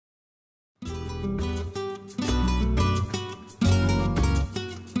Hello,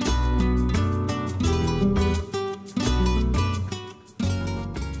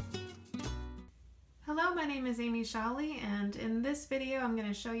 my name is Amy Shawley, and in this video I'm going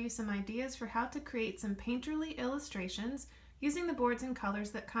to show you some ideas for how to create some painterly illustrations using the boards and colors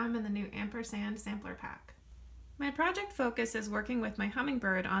that come in the new Ampersand sampler pack. My project focus is working with my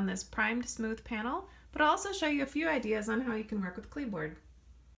hummingbird on this primed smooth panel, but I'll also show you a few ideas on how you can work with clapboard.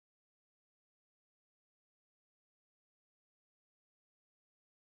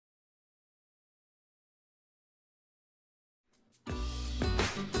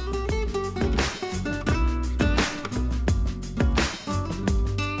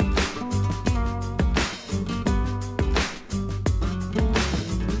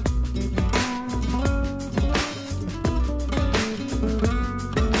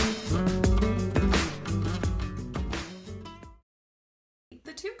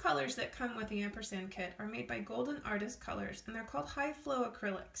 The two colors that come with the Ampersand kit are made by Golden Artist Colors, and they're called High Flow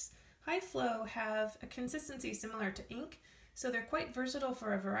acrylics. High Flow have a consistency similar to ink, so they're quite versatile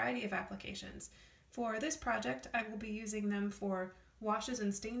for a variety of applications. For this project, I will be using them for washes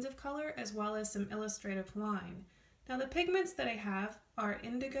and stains of color, as well as some illustrative line. Now the pigments that I have are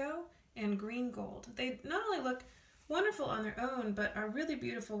indigo and green gold. They not only look wonderful on their own, but are really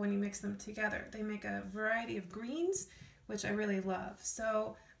beautiful when you mix them together. They make a variety of greens, which I really love.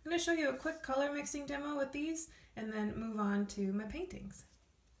 So I'm going to show you a quick color mixing demo with these and then move on to my paintings.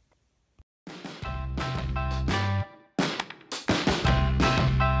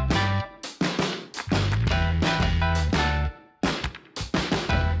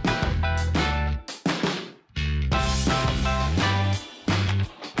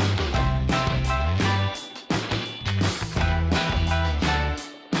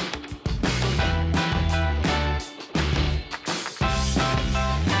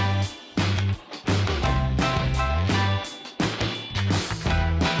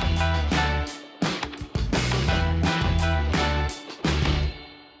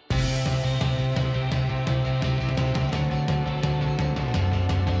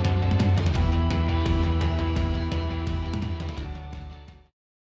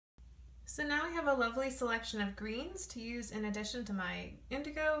 So now I have a lovely selection of greens to use in addition to my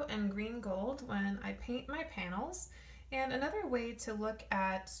indigo and green gold when I paint my panels. And another way to look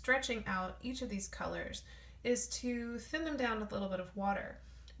at stretching out each of these colors is to thin them down with a little bit of water.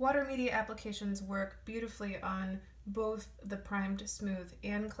 Water media applications work beautifully on both the primed smooth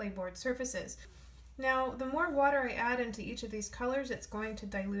and clayboard surfaces. Now the more water I add into each of these colors, it's going to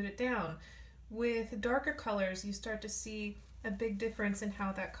dilute it down. With darker colors, you start to see a big difference in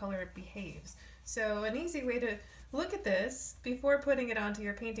how that color behaves. So an easy way to look at this before putting it onto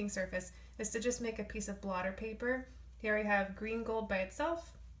your painting surface is to just make a piece of blotter paper. Here I have green gold by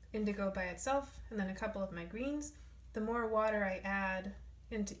itself, indigo by itself, and then a couple of my greens. The more water I add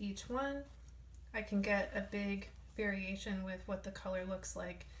into each one, I can get a big variation with what the color looks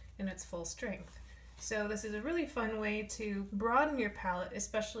like in its full strength. So this is a really fun way to broaden your palette,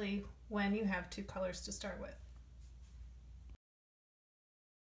 especially when you have two colors to start with.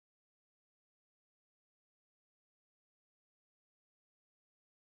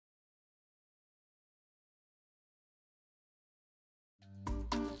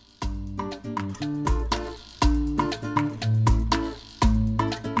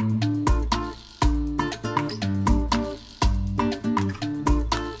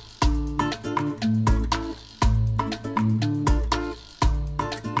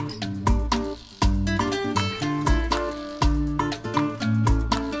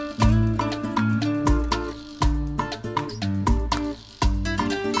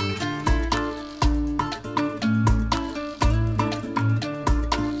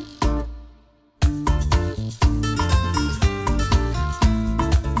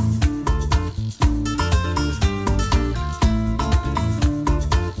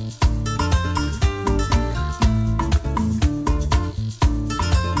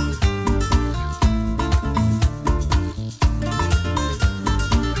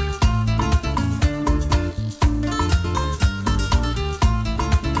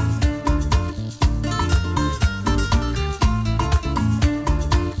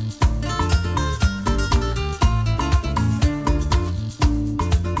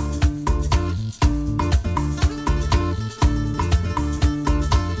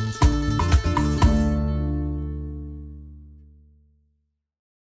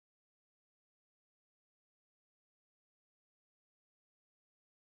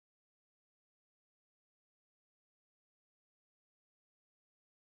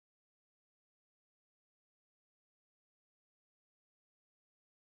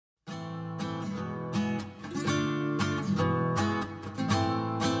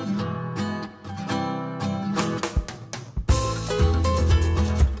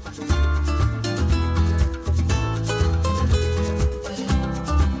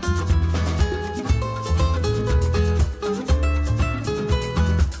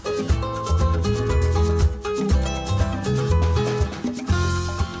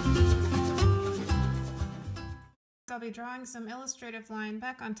 drawing some illustrative line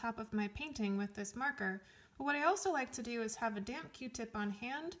back on top of my painting with this marker. But what I also like to do is have a damp Q-tip on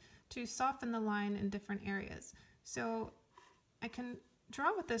hand to soften the line in different areas. So I can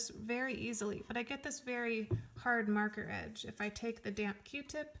draw with this very easily, but I get this very hard marker edge if I take the damp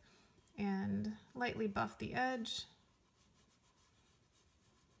Q-tip and lightly buff the edge.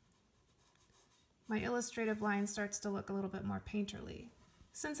 My illustrative line starts to look a little bit more painterly.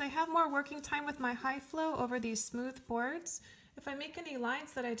 Since I have more working time with my high flow over these smooth boards, if I make any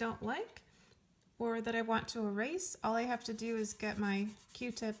lines that I don't like or that I want to erase, all I have to do is get my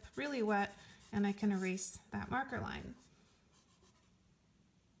Q-tip really wet and I can erase that marker line.